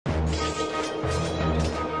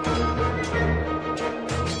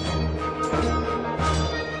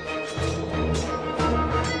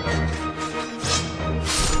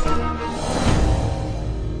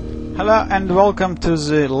Hello and welcome to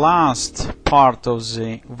the last part of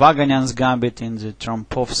the Vaganian Gambit in the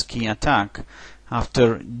Trompowsky Attack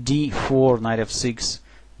after d4, knight f6,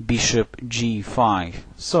 bishop g5.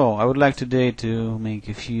 So I would like today to make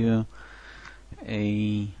a few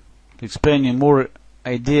to explain you more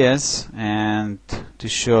ideas and to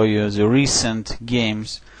show you the recent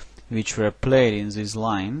games which were played in this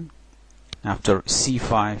line after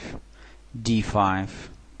c5, d5,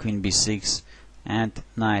 queen b6 and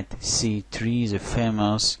knight c3, the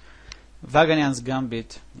famous Vaganian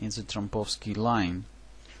Gambit in the Trompowsky line.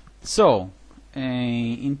 So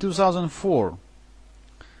in 2004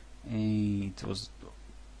 it was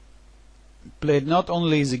played not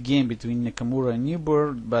only the game between Nakamura and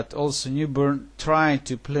Newburn, but also Newburn tried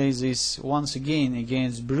to play this once again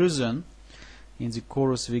against Brusen in the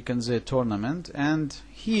Qxb2 tournament. And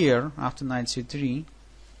here, after knight c3,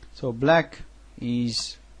 so black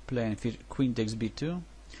is playing queen takes b2,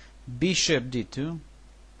 bishop d2,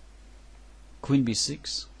 queen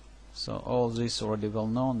b6. So all this already well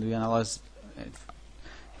known. We analyzed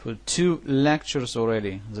for 2 lectures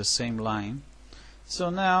already the same line. So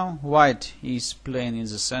now white is playing in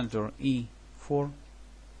the center e4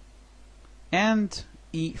 and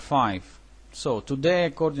e5. So today,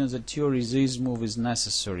 according to the theory, this move is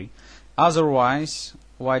necessary. Otherwise,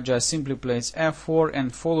 white just simply plays f4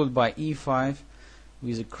 and followed by e5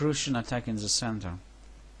 with a crucial attack in the center.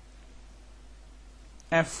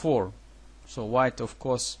 f4. So white, of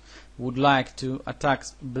course, would like to attack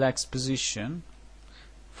black's position,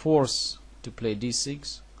 force to play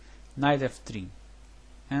d6, knight f3,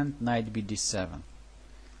 and knight bd7.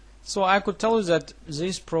 So I could tell you that this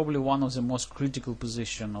is probably one of the most critical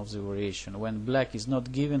positions of the variation, when black is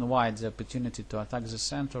not giving white the opportunity to attack the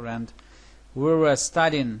center. And we were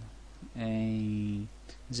studying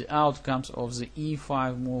the outcomes of the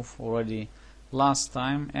e5 move already last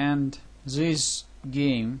time, and this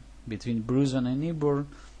game between Brusen and Newburn,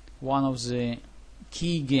 one of the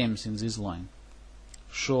key games in this line,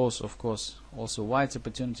 shows of course also white's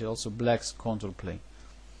opportunity, also black's counterplay.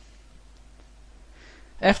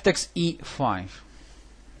 F takes e5.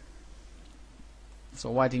 So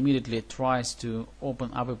white immediately tries to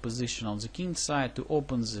open up a position on the king side, to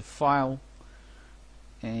open the file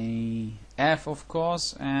f, of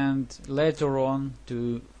course, and later on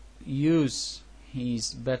to use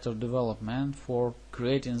his better development for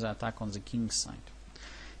creating the attack on the king side.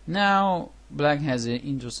 Now black has an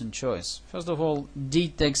interesting choice. First of all, d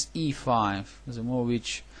takes e5, the move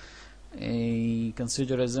which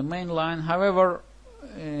considered as the main line. However,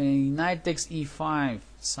 knight takes e5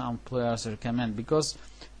 some players recommend, because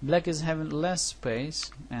black is having less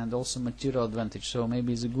space and also material advantage, so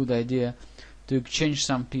maybe it's a good idea to exchange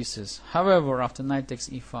some pieces. However, after knight takes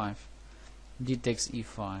e5, d takes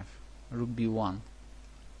e5, rook b1,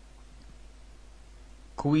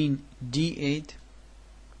 queen d8,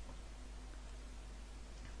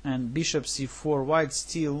 and bishop c4, white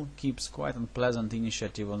still keeps quite unpleasant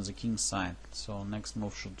initiative on the king side. So next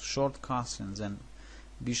move should short castle, and then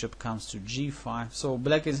bishop comes to g5. So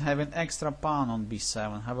black is having extra pawn on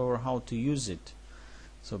b7. However, how to use it?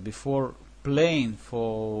 So before playing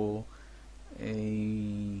for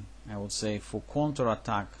I would say for counter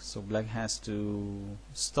attack, so black has to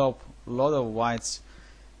stop a lot of white's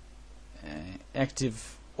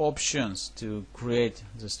active options to create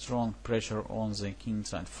the strong pressure on the king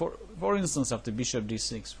side. For instance, after bishop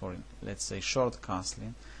d6, for let's say short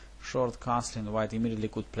castling, white immediately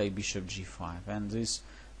could play bishop g5, and this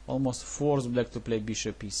almost forced black to play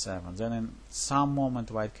bishop e7. Then in some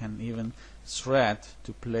moment white can even threat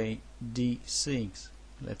to play d6,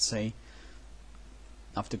 let's say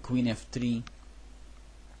after queen f3,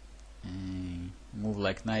 move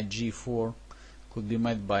like knight g4 could be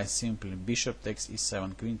met by simply bishop takes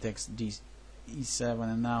e7, queen takes e7,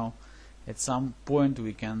 and now at some point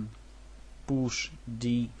we can push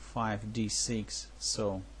d5, d6,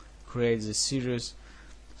 so creates a serious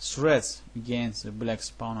threats against the black's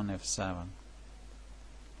pawn on f7.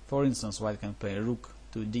 For instance, white can play rook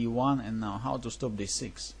to d1, and now how to stop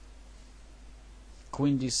d6?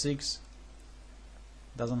 Queen d6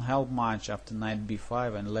 doesn't help much after knight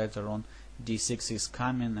b5, and later on d6 is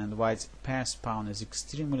coming, and white's passed pawn is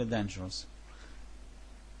extremely dangerous.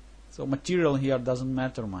 So material here doesn't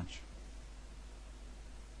matter much.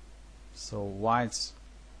 So white's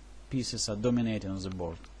pieces are dominating on the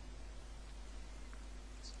board.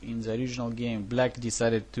 In the original game, black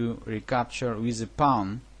decided to recapture with a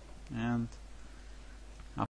pawn, and